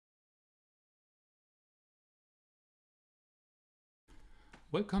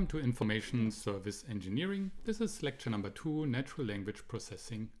Welcome to Information Service Engineering. This is lecture number 2, Natural Language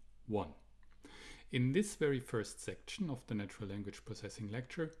Processing 1. In this very first section of the Natural Language Processing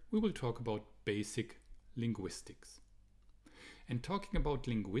lecture, we will talk about basic linguistics. And talking about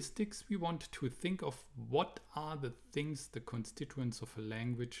linguistics, we want to think of what are the things, the constituents of a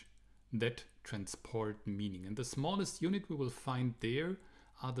language that transport meaning. And the smallest unit we will find there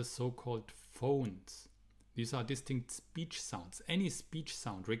are the so-called phones. These are distinct speech sounds. Any speech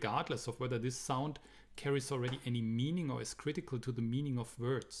sound, regardless of whether this sound carries already any meaning or is critical to the meaning of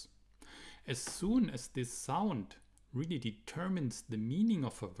words. As soon as this sound really determines the meaning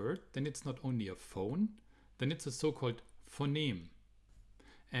of a word, then it's not only a phone, then it's a so-called phoneme.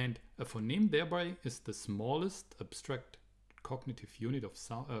 And a phoneme thereby is the smallest abstract cognitive unit of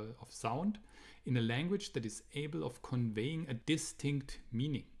sound in a language that is able of conveying a distinct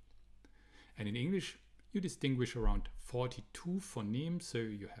meaning. And in English, you distinguish around 42 phonemes, so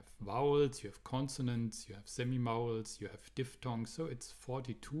you have vowels, you have consonants, you have semivowels, you have diphthongs, so it's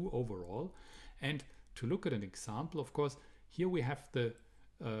 42 overall. And to look at an example, of course, here we have the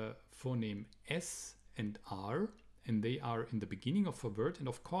phoneme S and R, and they are in the beginning of a word, and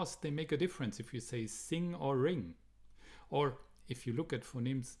of course they make a difference if you say sing or ring. Or if you look at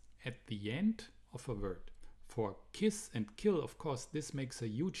phonemes at the end of a word. For kiss and kill, of course, this makes a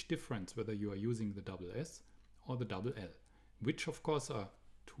huge difference whether you are using the double S or the double L, which of course are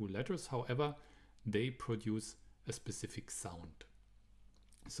two letters, however, they produce a specific sound.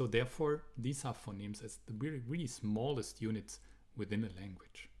 So therefore, these are phonemes as the really, really smallest units within a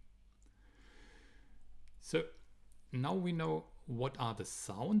language. So now we know what are the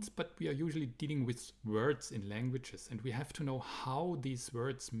sounds, but we are usually dealing with words in languages, and we have to know how these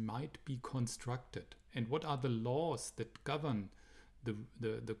words might be constructed and what are the laws that govern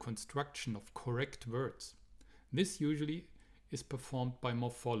the construction of correct words. This usually is performed by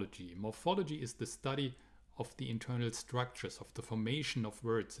morphology. Morphology is the study of the internal structures of the formation of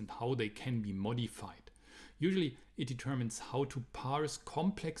words and how they can be modified. Usually it determines how to parse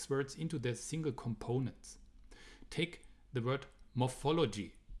complex words into their single components. Take the word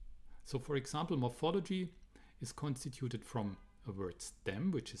morphology. So for example, morphology is constituted from a word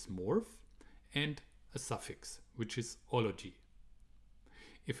stem, which is morph, and a suffix, which is ology.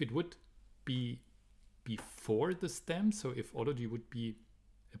 If it would be before the stem, so if ology would be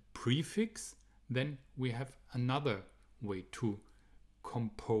a prefix, then we have another way to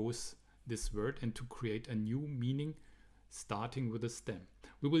compose this word and to create a new meaning starting with a stem.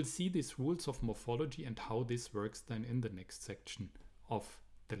 We will see these rules of morphology and how this works then in the next section of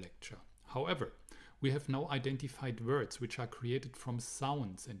the lecture. However, we have now identified words which are created from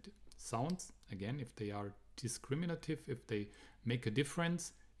sounds, and sounds, again, if they are discriminative, if they make a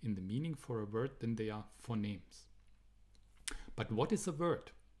difference in the meaning for a word, then they are phonemes. But what is a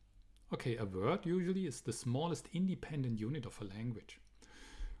word? Okay, a word usually is the smallest independent unit of a language.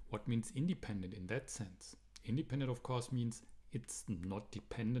 What means independent in that sense? Independent, of course, means it's not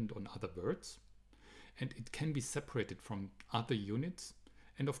dependent on other words, and it can be separated from other units,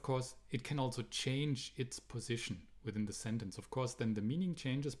 and of course it can also change its position within the sentence. Of course then the meaning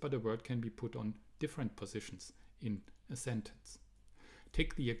changes, but a word can be put on different positions in a sentence.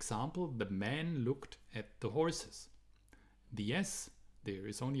 Take the example, the man looked at the horses. The S there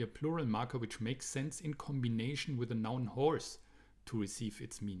is only a plural marker which makes sense in combination with the noun horse to receive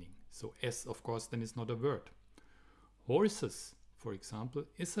its meaning. So S, of course, then is not a word. Horses, for example,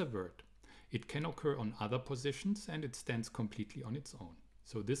 is a word. It can occur on other positions and it stands completely on its own.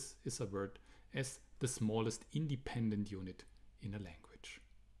 So this is a word as the smallest independent unit in a language.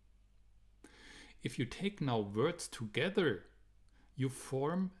 If you take now words together, you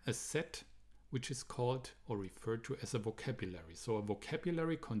form a set which is called or referred to as a vocabulary. So a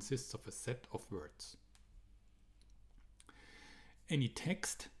vocabulary consists of a set of words. Any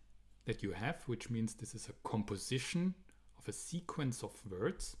text that you have, which means this is a composition of a sequence of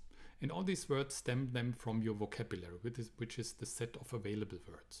words, and all these words stem them from your vocabulary, which is the set of available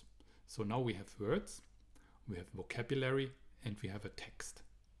words. So now we have words, we have vocabulary, and we have a text.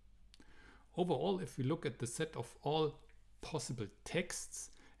 Overall, if we look at the set of all possible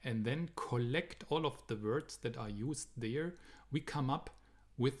texts and then collect all of the words that are used there, we come up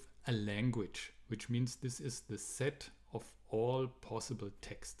with a language, which means this is the set of all possible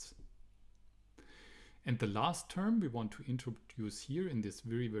texts. And the last term we want to introduce here in this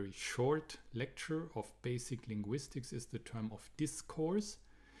very, very short lecture of basic linguistics is the term of discourse.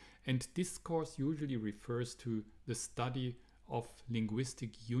 And discourse usually refers to the study of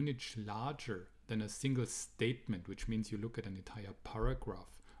linguistic units larger than a single statement, which means you look at an entire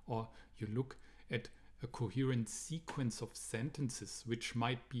paragraph or you look at a coherent sequence of sentences, which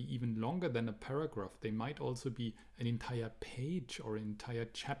might be even longer than a paragraph. They might also be an entire page or an entire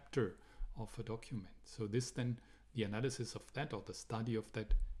chapter of a document. So this then, the analysis of that or the study of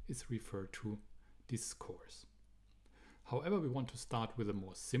that is referred to discourse. However, we want to start with the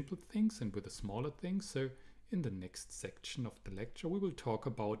more simple things and with the smaller things. So in the next section of the lecture, we will talk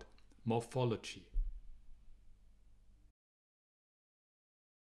about morphology.